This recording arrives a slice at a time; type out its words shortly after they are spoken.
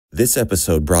This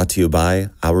episode brought to you by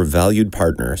our valued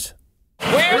partners.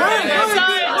 We're the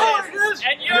scientists,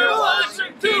 and you're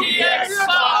watching TDX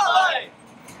Spotlight.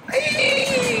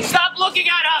 Stop looking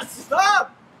at us!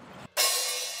 Stop!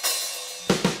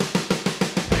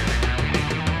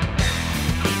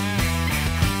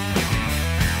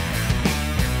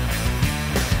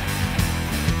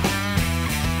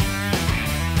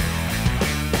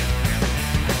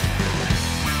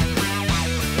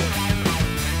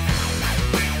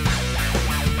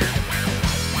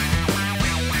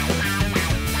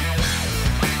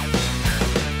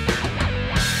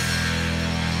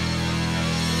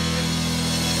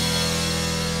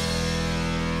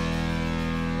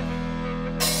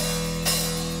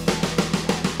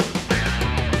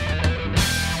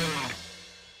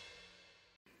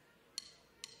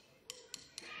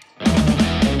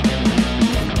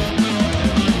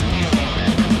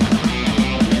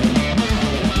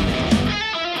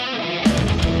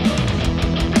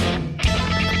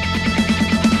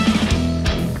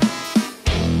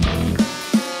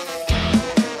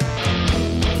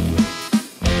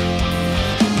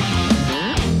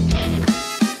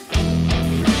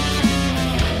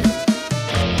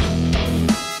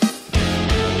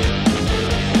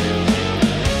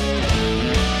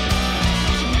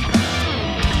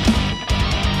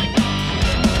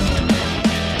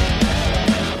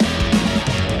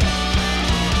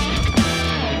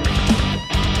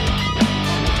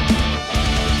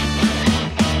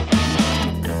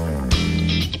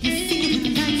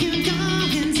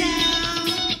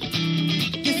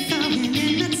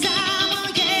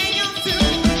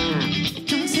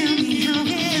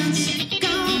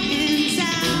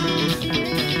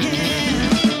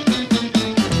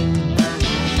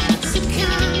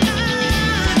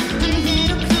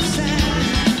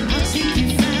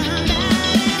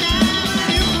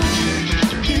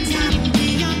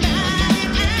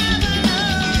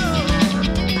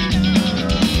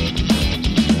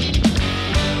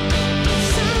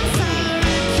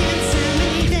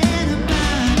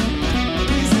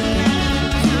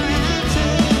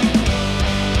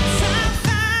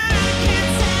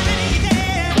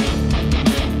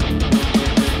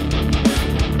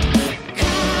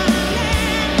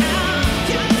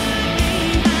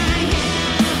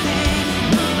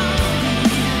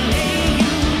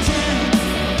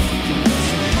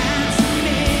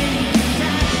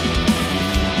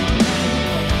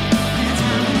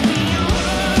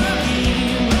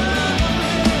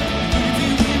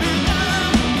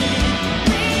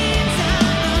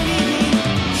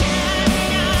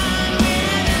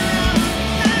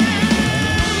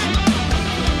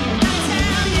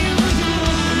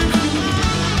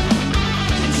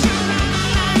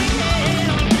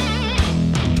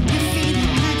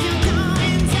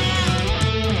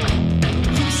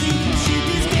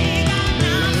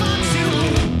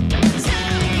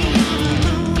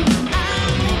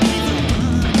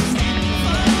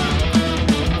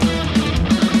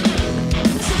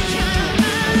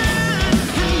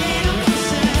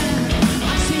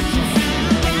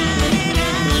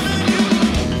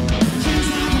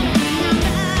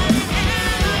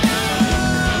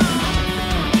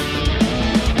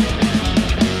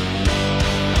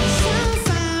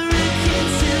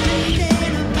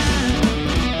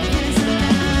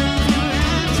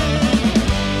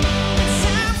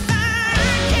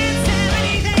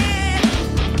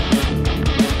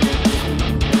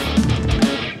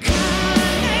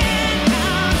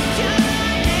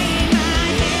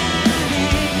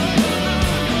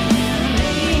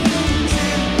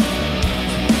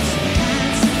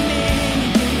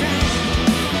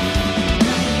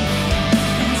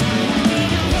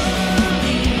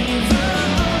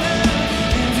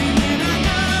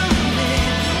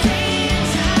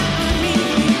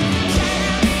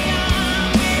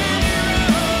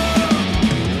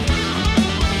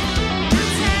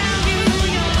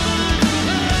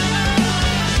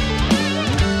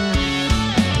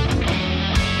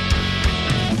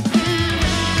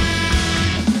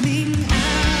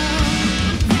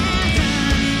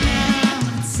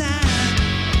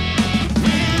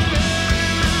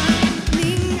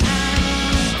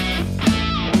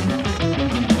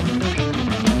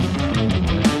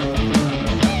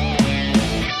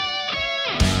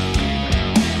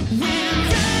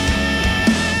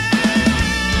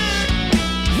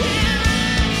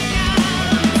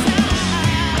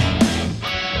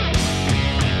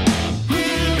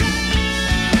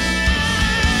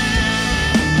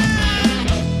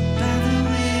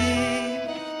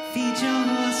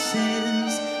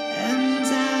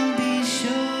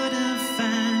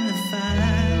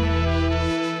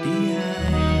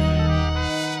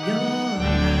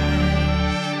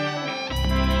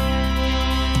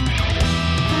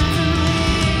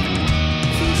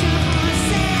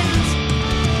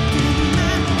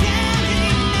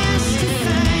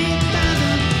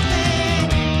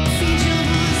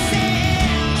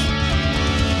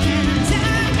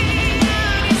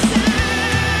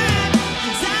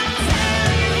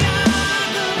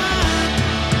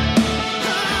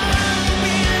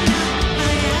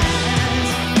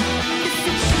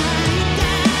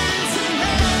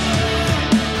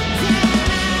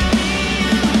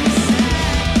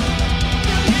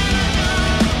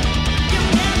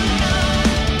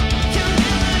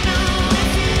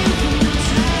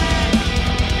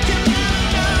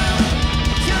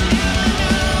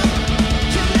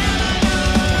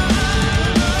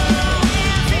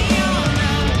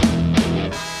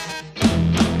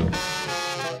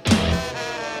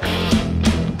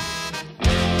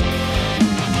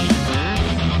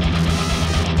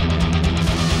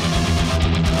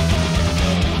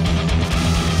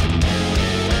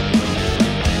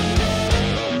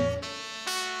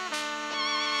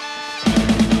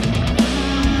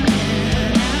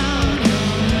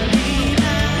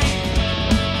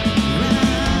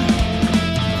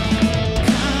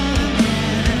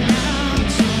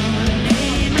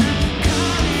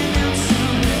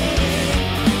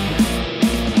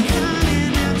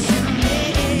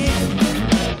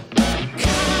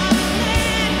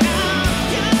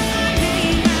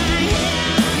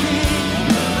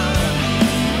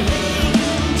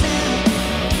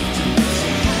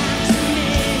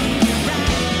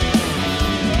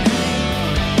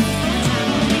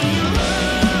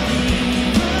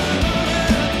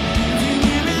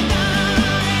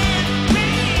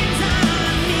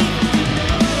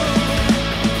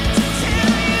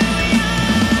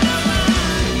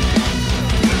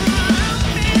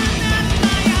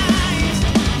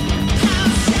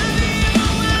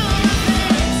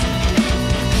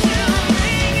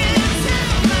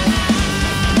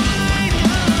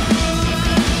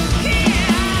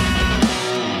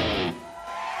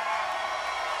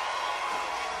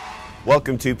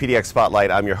 Welcome to PDX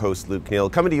Spotlight. I'm your host, Luke Neill,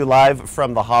 coming to you live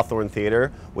from the Hawthorne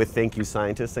Theater with Thank You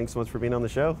Scientists. Thanks so much for being on the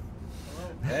show.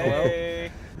 Hey.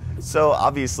 So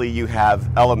obviously you have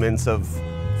elements of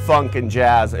funk and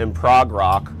jazz and prog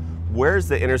rock. Where's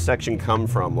the intersection come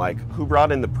from? Like, who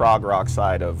brought in the prog rock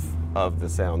side of the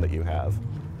sound that you have?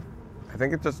 I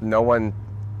think it's just there's no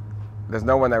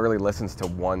one that really listens to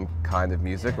one kind of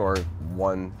music or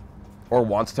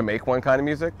wants to make one kind of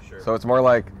music. Sure. So it's more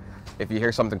like, if you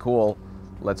hear something cool,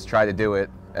 let's try to do it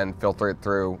and filter it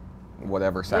through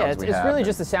whatever sounds we have. It's really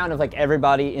just the sound of like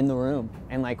everybody in the room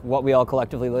and like what we all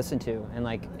collectively listen to. And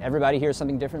like everybody hears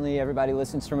something differently, everybody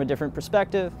listens from a different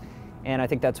perspective. And I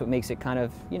think that's what makes it kind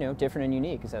of, you know, different and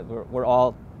unique, is that we're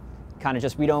all kind of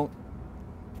just, we don't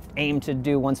aim to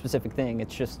do one specific thing.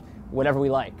 It's just whatever we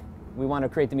like. We want to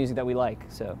create the music that we like,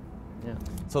 so. Yeah.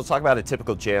 So let's talk about a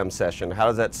typical jam session. How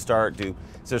does that start? Is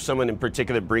there someone in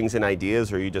particular that brings in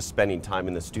ideas, or are you just spending time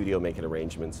in the studio making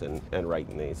arrangements and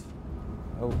writing these?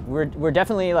 We're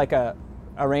definitely like a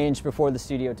arrange before the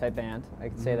studio type band, I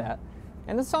could say that.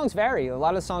 And the songs vary. A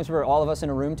lot of the songs were all of us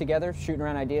in a room together, shooting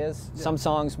around ideas. Yeah. Some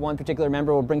songs, one particular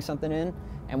member will bring something in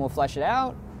and we'll flesh it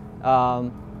out.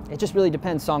 It just really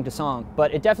depends song to song.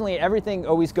 But it definitely, everything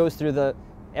always goes through the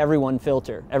everyone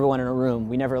filter, everyone in a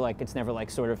room. It's never like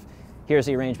sort of, here's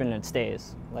the arrangement and it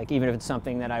stays. Like even if it's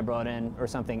something that I brought in or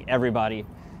something, everybody,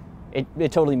 it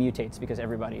totally mutates because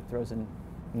everybody throws in,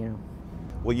 you know.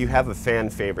 Well, you have a fan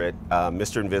favorite,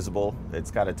 Mr. Invisible.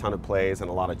 It's got a ton of plays and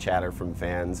a lot of chatter from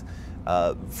fans.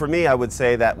 For me, I would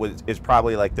say that is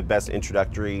probably like the best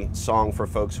introductory song for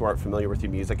folks who aren't familiar with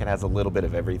your music. It has a little bit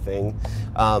of everything.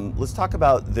 Let's talk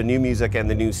about the new music and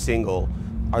the new single.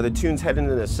 Are the tunes heading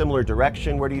in a similar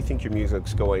direction? Where do you think your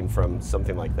music's going from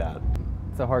something like that?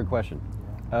 It's a hard question.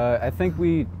 I think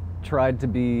we tried to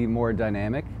be more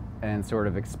dynamic and sort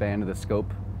of expand the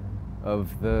scope of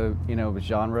the, you know,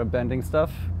 genre bending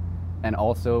stuff, and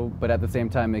also, but at the same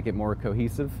time, make it more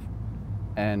cohesive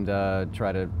and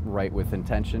try to write with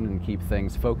intention and keep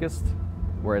things focused.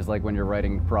 Whereas like when you're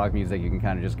writing prog music, you can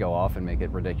kind of just go off and make it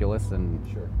ridiculous and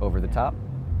over the top.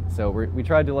 So we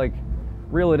tried to like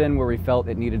reel it in where we felt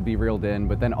it needed to be reeled in,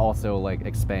 but then also like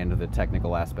expand the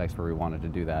technical aspects where we wanted to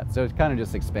do that. So it's kind of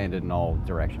just expanded in all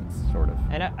directions, sort of.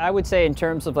 And I would say in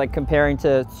terms of like comparing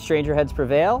to Stranger Heads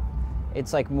Prevail,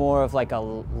 it's like more of like a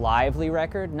lively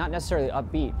record, not necessarily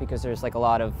upbeat, because there's like a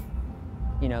lot of,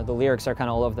 you know, the lyrics are kind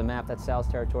of all over the map. That's Sal's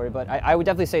territory, but I would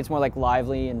definitely say it's more like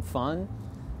lively and fun.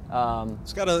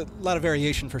 It's got a lot of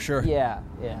variation for sure. Yeah,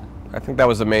 yeah. I think that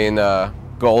was the main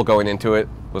goal going into it,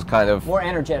 was kind of more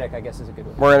energetic, I guess is a good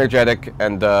word. More energetic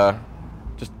and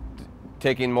just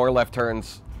taking more left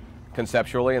turns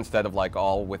conceptually instead of like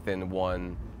all within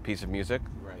one piece of music.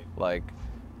 Right. Like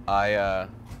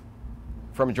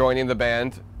from joining the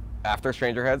band after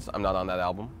Stranger Heads, I'm not on that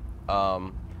album.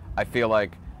 I feel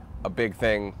like a big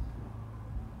thing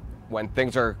when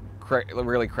things are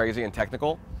really crazy and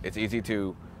technical, it's easy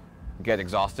to get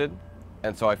exhausted,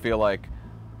 and so I feel like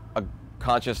a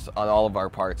conscious on all of our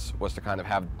parts was to kind of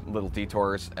have little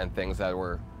detours and things that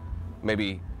were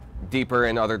maybe deeper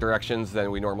in other directions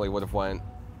than we normally would have went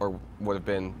or would have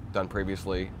been done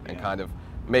previously, and kind of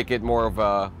make it more of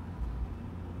a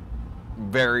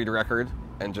varied record.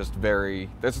 And just we've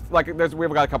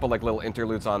got a couple like little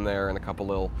interludes on there and a couple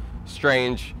little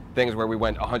strange things where we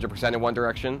went 100% in one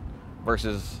direction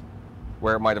versus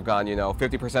where it might have gone, you know,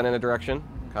 50% in a direction,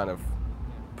 kind of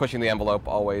pushing the envelope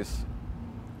always,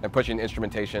 and pushing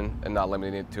instrumentation and not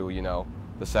limiting it to, you know,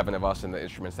 the 7 of us and the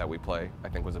instruments that we play, I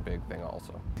think was a big thing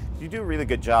also. You do a really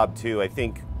good job too. I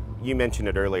think you mentioned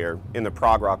it earlier, in the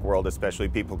prog rock world especially,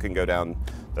 people can go down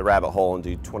the rabbit hole and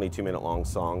do 22-minute long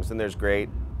songs, and there's great,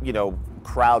 you know,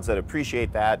 crowds that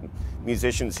appreciate that,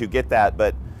 musicians who get that,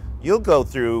 but you'll go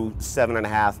through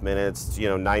 7.5 minutes, you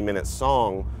know, 9-minute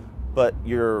song, but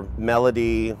your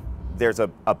melody, there's a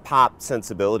pop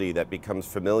sensibility that becomes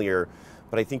familiar.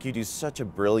 But I think you do such a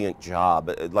brilliant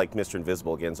job, like Mr.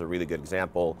 Invisible again is a really good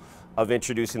example of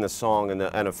introducing the song, and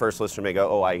a first listener may go,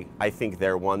 oh, I think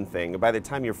they're one thing. And by the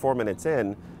time you're 4 minutes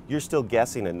in, you're still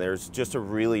guessing, and there's just a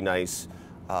really nice,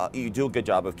 you do a good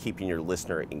job of keeping your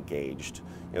listener engaged.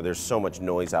 You know, there's so much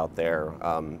noise out there.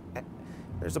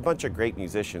 There's a bunch of great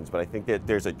musicians, but I think that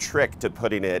there's a trick to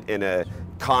putting it in a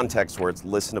context where it's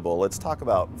listenable. Let's talk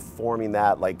about forming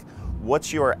that. Like,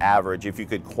 what's your average, if you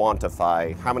could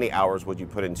quantify, how many hours would you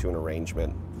put into an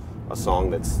arrangement? A song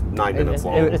that's 9 minutes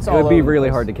long. It would be really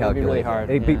hard to calculate. It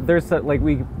would be really hard. There's like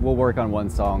we will work on one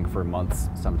song for months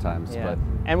sometimes. Yeah. But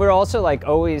and we're also like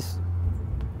always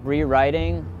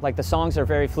rewriting. Like the songs are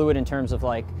very fluid in terms of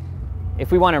like,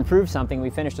 if we want to improve something, we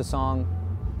finished a song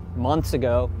months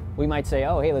ago, we might say,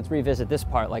 oh, hey, let's revisit this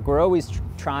part. Like, we're always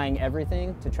trying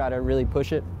everything to try to really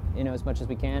push it, you know, as much as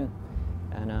we can.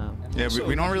 And yeah,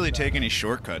 we don't really take any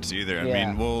shortcuts either. I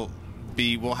mean,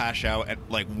 we'll hash out at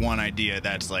like one idea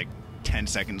that's like 10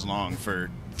 seconds long for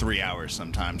 3 hours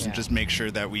sometimes, and just make sure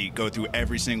that we go through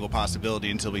every single possibility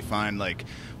until we find like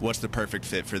what's the perfect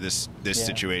fit for this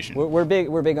situation. We're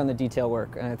big on the detail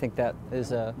work, and I think that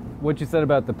is what you said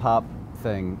about the pop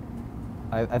thing.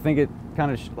 I think it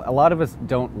kind of a lot of us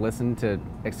don't listen to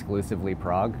exclusively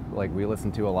prog. Like, we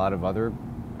listen to a lot of other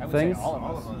things. Say all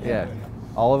of us. Yeah,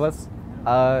 all of us.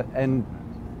 And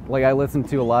like, I listen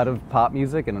to a lot of pop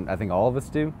music, and I think all of us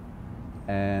do.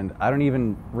 And I don't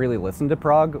even really listen to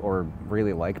prog or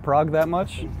really like prog that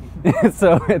much.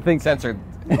 So I think censored.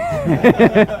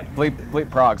 bleep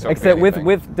prog. So except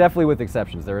with definitely with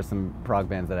exceptions. There are some prog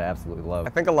bands that I absolutely love. I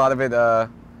think a lot of it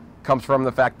comes from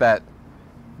the fact that,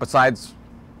 besides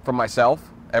from myself,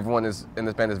 everyone in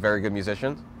this band is very good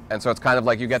musicians, and so it's kind of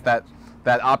like you get that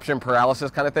option paralysis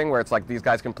kind of thing, where it's like these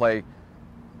guys can play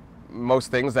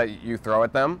most things that you throw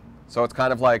at them. So it's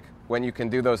kind of like when you can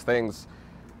do those things,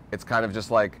 it's kind of just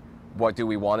like, what do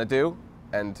we want to do?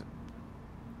 And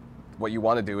what you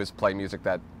want to do is play music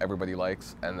that everybody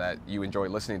likes and that you enjoy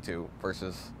listening to,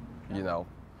 versus, you know,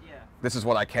 this is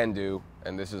what I can do,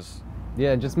 and this is...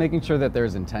 Yeah, just making sure that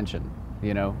there's intention,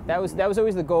 you know? That was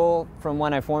always the goal from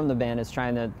when I formed the band, is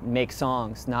trying to make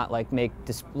songs, not like make,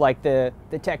 like the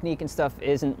technique and stuff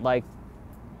isn't like,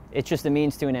 it's just a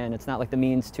means to an end. It's not like the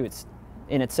means to its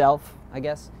in itself, I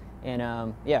guess.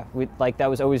 And yeah, that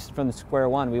was always from the square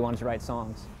one. We wanted to write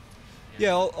songs.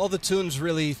 Yeah, all the tunes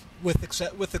really, with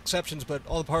exceptions, but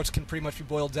all the parts can pretty much be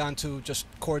boiled down to just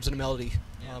chords and a melody.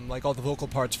 Like all the vocal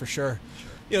parts for sure.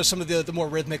 You know, some of the more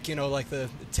rhythmic, you know, like the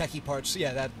techie parts.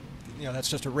 Yeah, that, you know, that's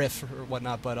just a riff or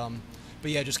whatnot. But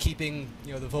yeah, just keeping,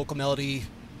 you know, the vocal melody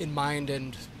in mind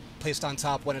and placed on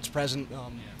top when it's present.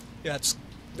 Yeah,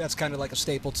 that's kind of like a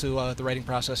staple to the writing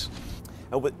process.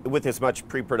 With as much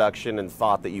pre-production and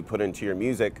thought that you put into your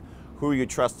music, who are you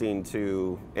trusting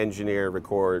to engineer,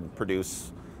 record,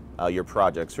 produce your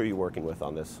projects? Who are you working with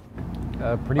on this?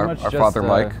 Pretty much our just father,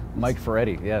 Mike. Mike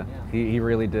Ferretti, yeah. He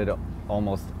really did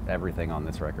almost everything on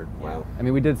this record. Wow. I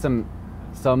mean, we did some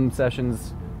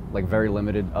sessions, like very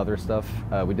limited other stuff.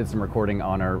 We did some recording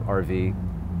on our RV.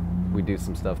 We do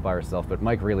some stuff by ourselves, but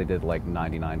Mike really did like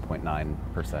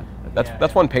 99.9%.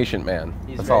 That's one patient man.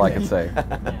 That's all I can say.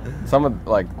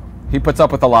 He puts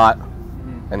up with a lot,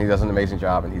 and he does an amazing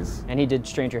job, and he did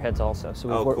Stranger Heads also, so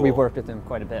cool. we've worked with him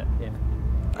quite a bit. Yeah.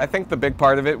 I think the big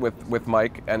part of it with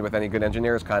Mike and with any good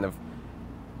engineer is kind of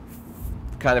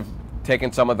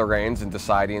taking some of the reins and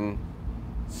deciding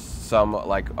some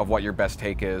of what your best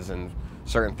take is and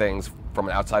certain things from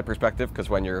an outside perspective, because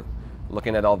when you're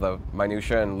looking at all the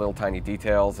minutia and little tiny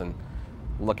details and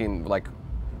looking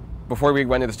before we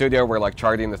went to the studio, we're like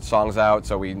charting the songs out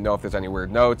so we know if there's any weird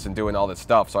notes and doing all this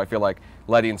stuff. So I feel like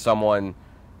letting someone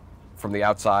from the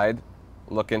outside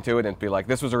look into it and be like,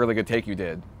 this was a really good take you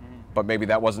did, but maybe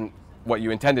that wasn't what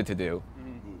you intended to do,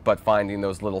 but finding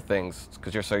those little things,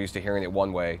 because you're so used to hearing it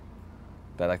one way,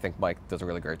 that I think Mike does a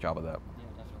really great job of that.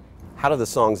 How do the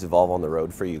songs evolve on the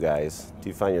road for you guys? Do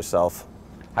you find yourself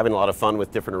having a lot of fun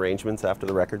with different arrangements after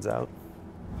the record's out?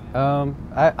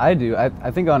 I do.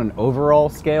 I think on an overall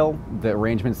scale, the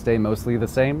arrangements stay mostly the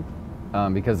same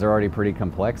because they're already pretty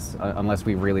complex, unless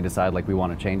we really decide like we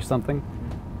want to change something.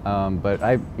 But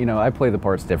I play the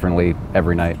parts differently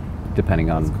every night, depending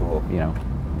on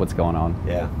what's going on.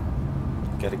 Yeah,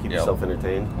 got to keep yourself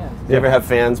entertained. Yeah. Do you ever have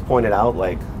fans point it out,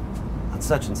 like, on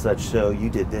such and such show, you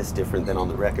did this different than on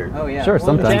the record? Oh yeah, sure. Well,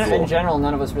 sometimes. In general,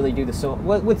 none of us really do the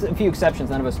solo. With a few exceptions,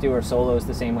 none of us do our solos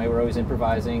the same way. We're always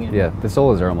improvising. And yeah, the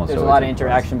solos are almost. There's a lot of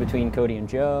interaction between Cody and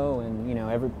Joe, and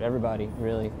everybody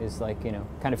really is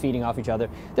kind of feeding off each other.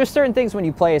 There's certain things when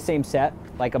you play a same set,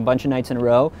 like a bunch of nights in a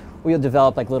row, where you'll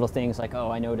develop like little things like, oh,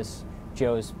 I notice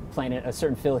Joe's playing a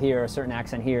certain fill here, a certain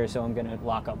accent here, so I'm gonna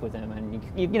lock up with him, and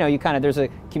you kind of, there's a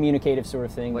communicative sort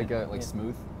of thing.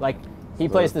 Smooth. Like he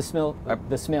plays the fill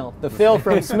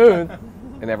from Smooth.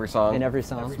 In every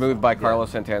song. Smooth by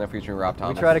Carlos Santana featuring Rob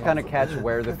Thomas. We try to kind of catch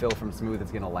where the fill from Smooth is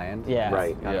going to land. Yeah.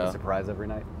 Right. Kind of a surprise every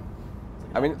night.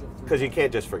 I mean, because you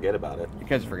can't just forget about it. You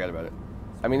can't just forget about it.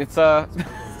 I mean, it's the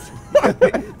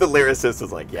lyricist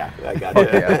is like, yeah, I got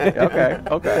it. Yeah.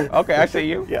 Okay. I see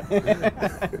you. Yeah.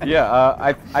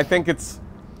 Yeah. I think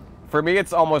for me,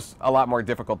 it's almost a lot more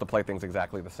difficult to play things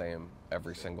exactly the same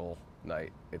every single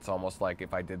night. It's almost like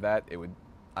if I did that,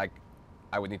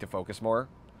 I would need to focus more,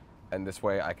 and this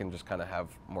way I can just kind of have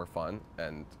more fun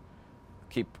and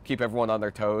keep everyone on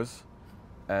their toes.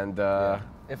 And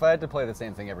if I had to play the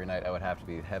same thing every night, I would have to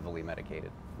be heavily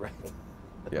medicated. Right.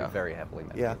 Yeah. Very heavily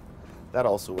medicated. Yeah. That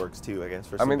also works too, I guess,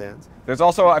 for some bands. There's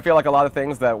also, I feel like, a lot of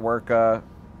things that work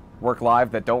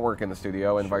live that don't work in the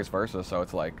studio, and vice versa. So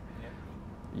it's like,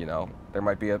 you know, there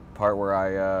might be a part where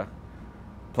I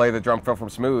play the drum fill from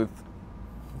Smooth,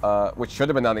 which should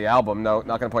have been on the album. No,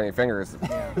 not going to point any fingers,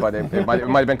 but it might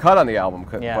have been cut on the album.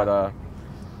 But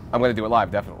I'm going to do it live,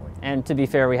 definitely. And to be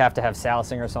fair, we have to have Sal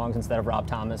sing our songs instead of Rob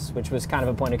Thomas, which was kind of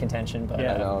a point of contention. But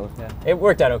it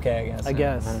worked out okay, I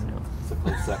guess. I don't know. It's a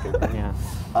close second.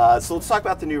 Yeah. So let's talk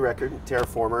about the new record,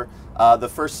 Terraformer. The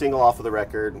first single off of the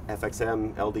record,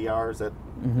 FXM LDR, is that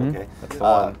okay? That's the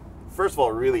one. First of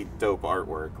all, really dope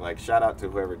artwork. Like, shout out to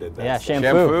whoever did that. Yeah, stuff.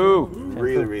 Shampoo.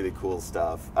 Really, really cool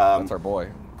stuff. That's our boy.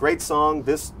 Great song.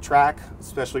 This track,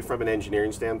 especially from an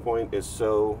engineering standpoint, is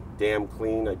so damn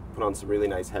clean. I put on some really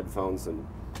nice headphones and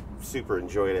super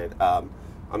enjoyed it. I'm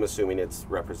assuming it's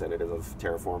representative of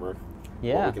Terraformer.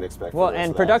 Yeah. What we can expect. Well, for the rest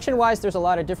and of that. production-wise, there's a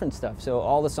lot of different stuff. So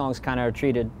all the songs kind of are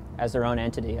treated as their own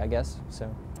entity, I guess.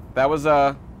 So. That was,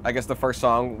 I guess, the first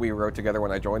song we wrote together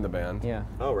when I joined the band. Yeah.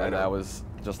 Oh, right. And I was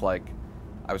just like,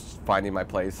 I was finding my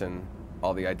place and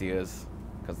all the ideas,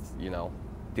 because, you know,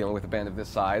 dealing with a band of this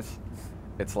size,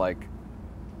 it's like,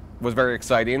 was very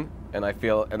exciting. And I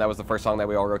feel, and that was the first song that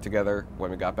we all wrote together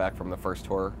when we got back from the first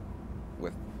tour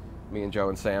with me and Joe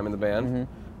and Sam in the band.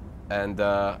 And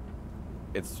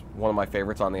it's one of my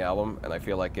favorites on the album, and I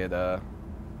feel like it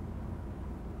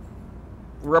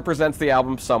represents the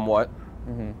album somewhat,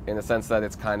 in the sense that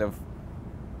it's kind of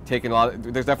taken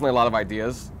there's definitely a lot of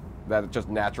ideas that just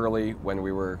naturally, when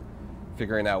we were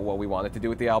figuring out what we wanted to do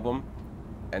with the album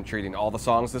and treating all the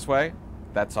songs this way,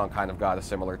 that song kind of got a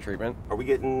similar treatment. Are we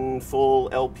getting full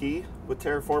LP with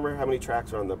Terraformer? How many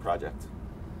tracks are on the project?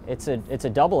 It's a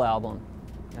double album,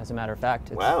 as a matter of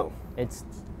fact. Wow. It's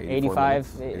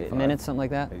 85 minutes, something like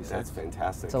that. That's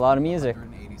fantastic. It's a lot of music.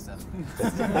 187.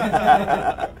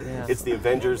 It's the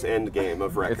Avengers Endgame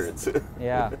of records.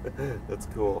 Yeah. That's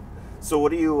cool. So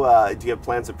what do you have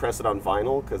plans to press it on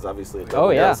vinyl? Because obviously it's Oh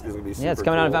yeah. is going to be super yeah, it's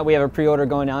coming out cool. on vinyl. We have a pre-order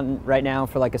going on right now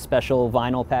for like a special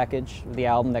vinyl package of the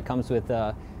album that comes with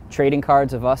trading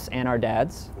cards of us and our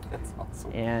dads. That's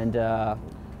awesome. And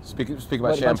Speaking about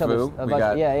What- a bunch of Shampoo, others- we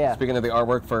got, yeah. speaking of the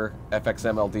artwork for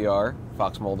FXM LDR,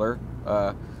 Fox Mulder,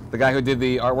 the guy who did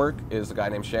the artwork is a guy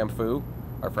named Shampoo,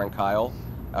 our friend Kyle,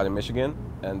 out in Michigan.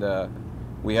 And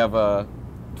we have a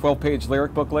 12-page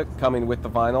lyric booklet coming with the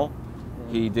vinyl.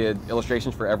 He did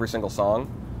illustrations for every single song,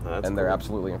 and they're cool.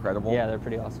 absolutely incredible. yeah, they're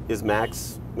pretty awesome. Is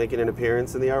Max making an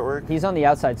appearance in the artwork? He's on the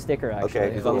outside sticker, actually.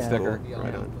 Okay, He's on the Yeah. sticker.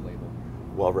 Right on.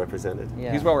 Well represented.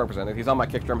 Yeah. He's well represented. He's on my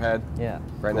kick drum head Yeah.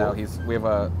 right Cool. now. We have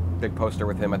a big poster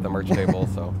with him at the merch table.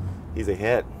 So He's a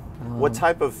hit. What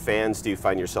type of fans do you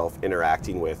find yourself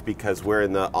interacting with? Because we're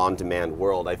in the on-demand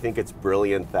world. I think it's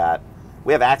brilliant that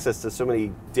we have access to so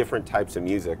many different types of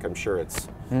music. I'm sure it's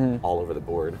all over the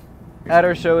board. At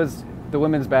our shows, the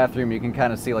women's bathroom, you can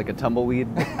kind of see like a tumbleweed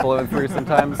blowing through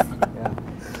sometimes.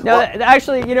 No,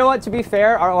 actually, you know what? To be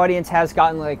fair, our audience has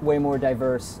gotten like way more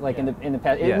diverse. Like in the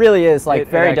past, it Yeah. really is like It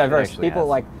very actually diverse. People has.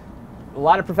 like a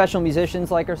lot of professional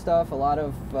musicians like our stuff. A lot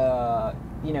of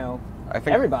you know, I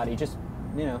think- everybody. Just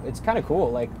you know, it's kind of cool.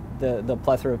 Like the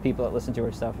plethora of people that listen to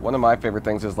our stuff. one of my favorite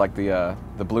things is like the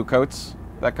blue coats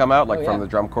that come out, like Oh, from yeah. the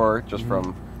drum corps, just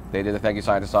from, they did a Thank You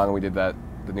Scientist song, and we did the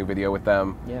new video with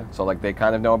them. Yeah. So like they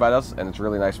kind of know about us, and it's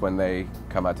really nice when they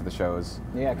come out to the shows.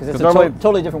 Yeah, because it's a normally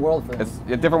totally different world for them. it's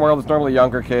a different world. It's normally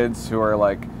younger kids who are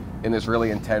like in this really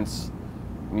intense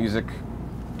music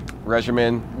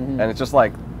regimen, and it's just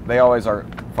like they always are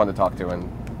fun to talk to, and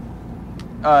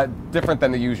different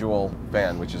than the usual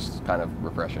band, which is kind of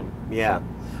repression. Yeah.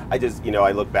 I just,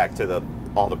 I look back to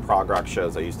all the prog rock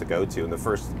shows I used to go to, and the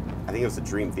first, I think it was the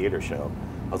Dream Theater show.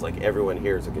 I was like, everyone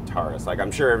here is a guitarist. Like,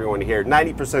 I'm sure everyone here,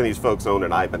 90% of these folks own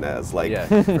an Ibanez. Like,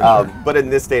 Yeah. but in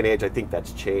this day and age, I think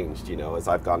that's changed, as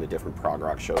I've gone to different prog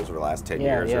rock shows over the last 10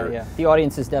 years. Yeah. The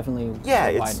audience is definitely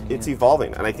It's widening,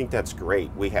 evolving, and I think that's great.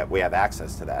 We have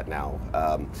access to that now.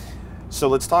 So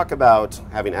let's talk about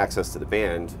having access to the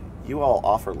band. You all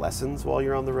offer lessons while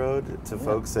you're on the road to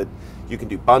folks that you can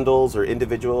do bundles or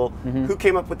individual. Who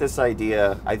came up with this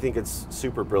idea? I think it's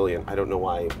super brilliant. I don't know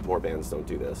why more bands don't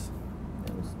do this.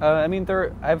 I mean,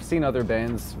 I've seen other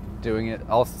bands doing it,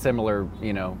 all similar,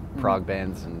 prog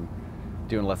bands and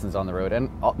doing lessons on the road. And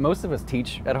most of us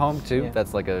teach at home too. Yeah.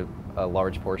 That's like a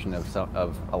large portion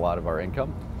of a lot of our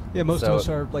income. Yeah, most So- of us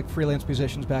are like freelance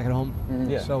musicians back at home.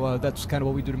 Yeah. So that's kind of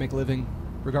what we do to make a living,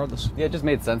 regardless. Yeah, it just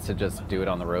made sense to just do it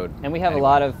on the road. And we have anyway. a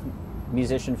lot of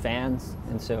musician fans,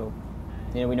 and so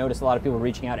we notice a lot of people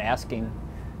reaching out asking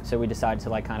So we decided to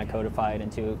like kind of codify it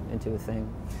into a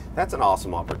thing. That's an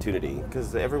awesome opportunity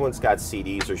because everyone's got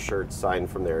CDs or shirts signed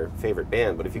from their favorite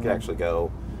band, but if you could actually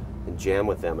go and jam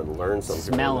with them and learn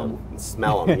something Smell from them.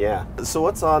 Smell them, yeah. So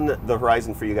what's on the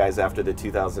horizon for you guys after the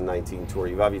 2019 tour?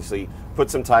 You've obviously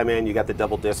put some time in. You got the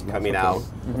double disc coming out.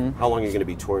 How long are you going to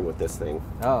be touring with this thing?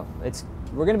 Oh,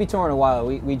 we're going to be touring a while.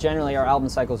 We generally, our album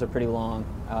cycles are pretty long.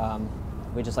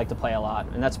 We just like to play a lot,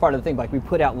 and that's part of the thing. Like, we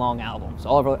put out long albums.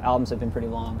 All of our albums have been pretty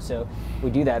long, so we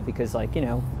do that because, like, you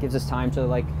know, gives us time to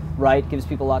like write, gives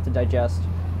people a lot to digest.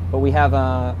 But we have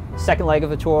a second leg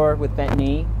of a tour with Bent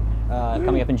Knee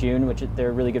coming up in June, which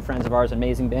they're really good friends of ours, an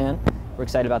amazing band. We're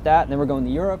excited about that. And then we're going to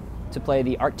Europe to play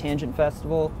the Art Tangent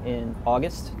Festival in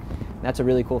August. And that's a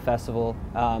really cool festival.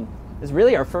 It's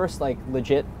really our first like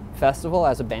legit festival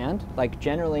as a band. Like,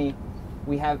 generally,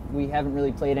 we haven't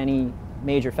really played any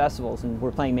major festivals, and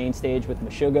we're playing main stage with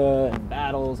Meshuggah and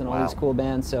Battles and all these cool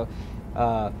bands. So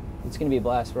it's going to be a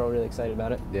blast. We're all really excited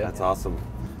about it. Yeah, that's awesome.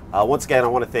 Once again, I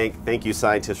want to thank you,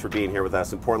 scientists, for being here with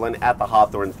us in Portland at the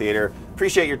Hawthorne Theater.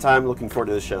 Appreciate your time. Looking forward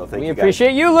to the show. Thank you, guys. We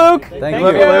appreciate you, Luke. Thank you,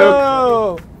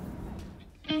 Luke.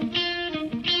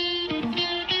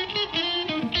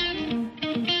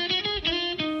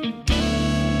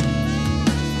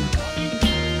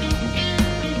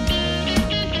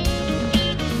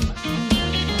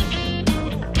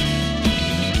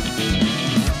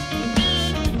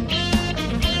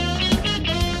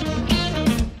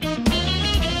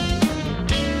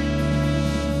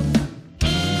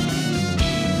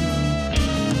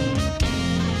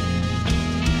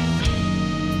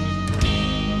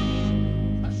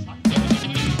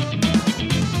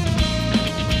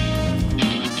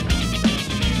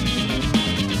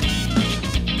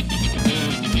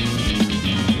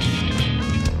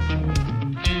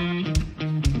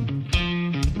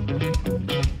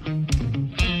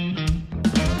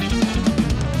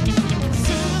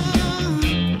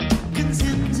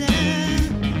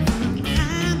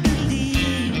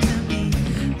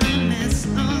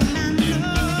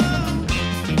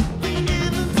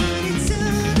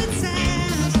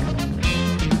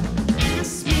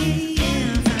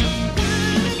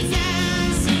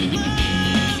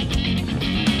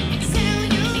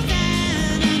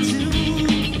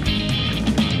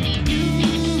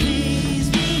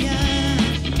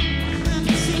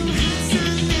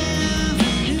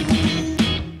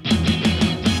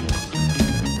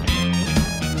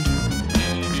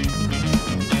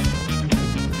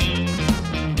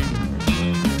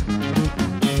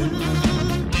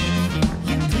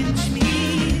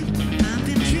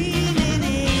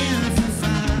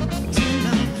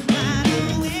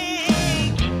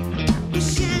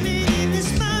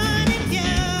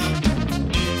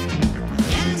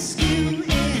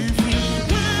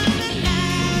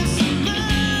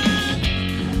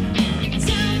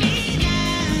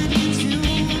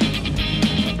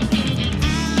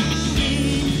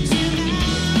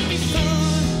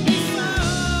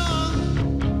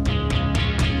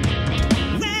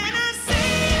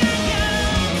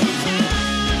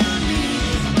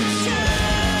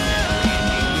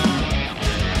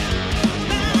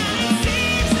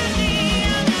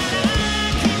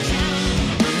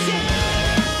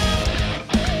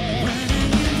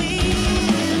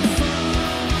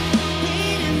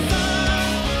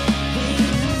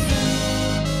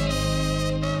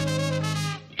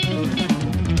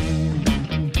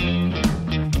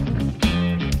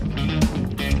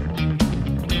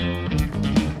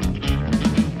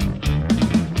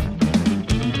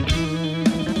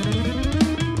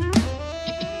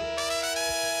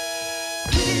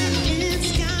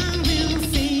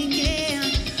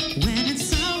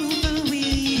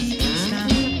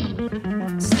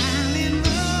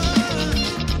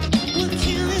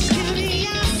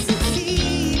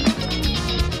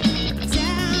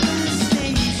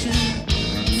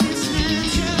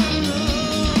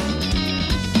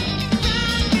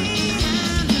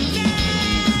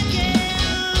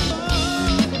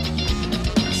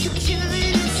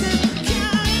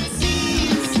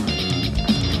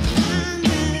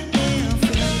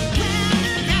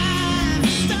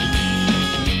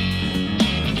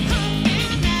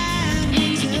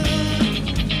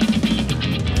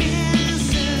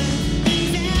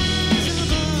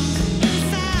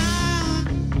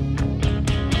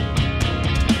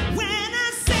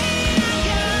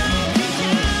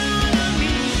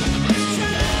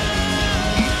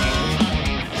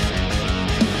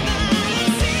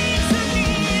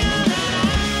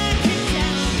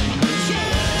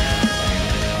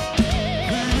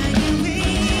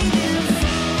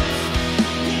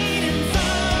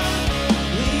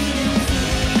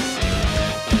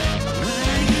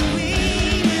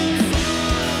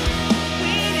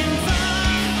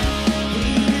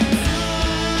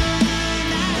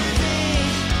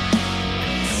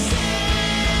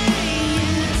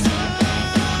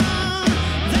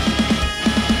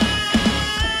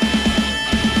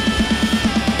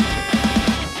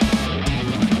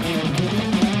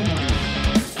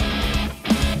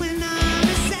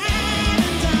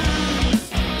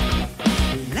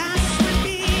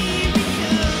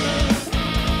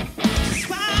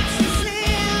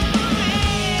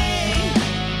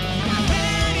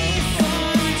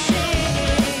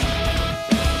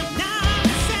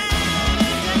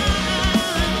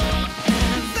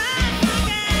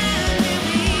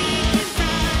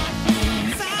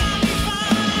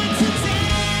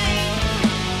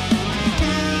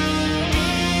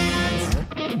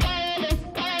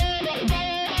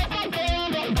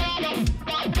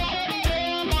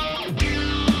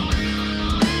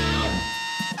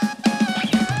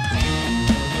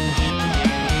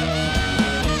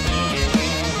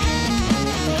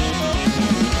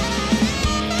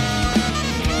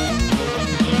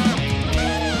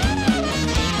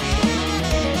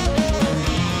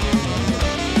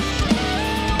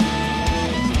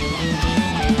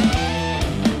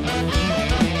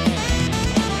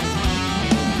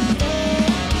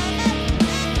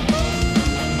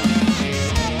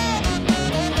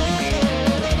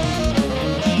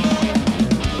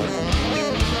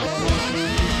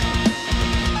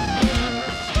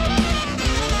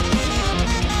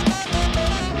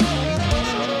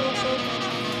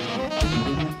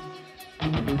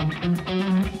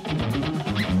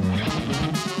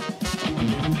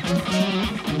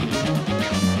 Thank you.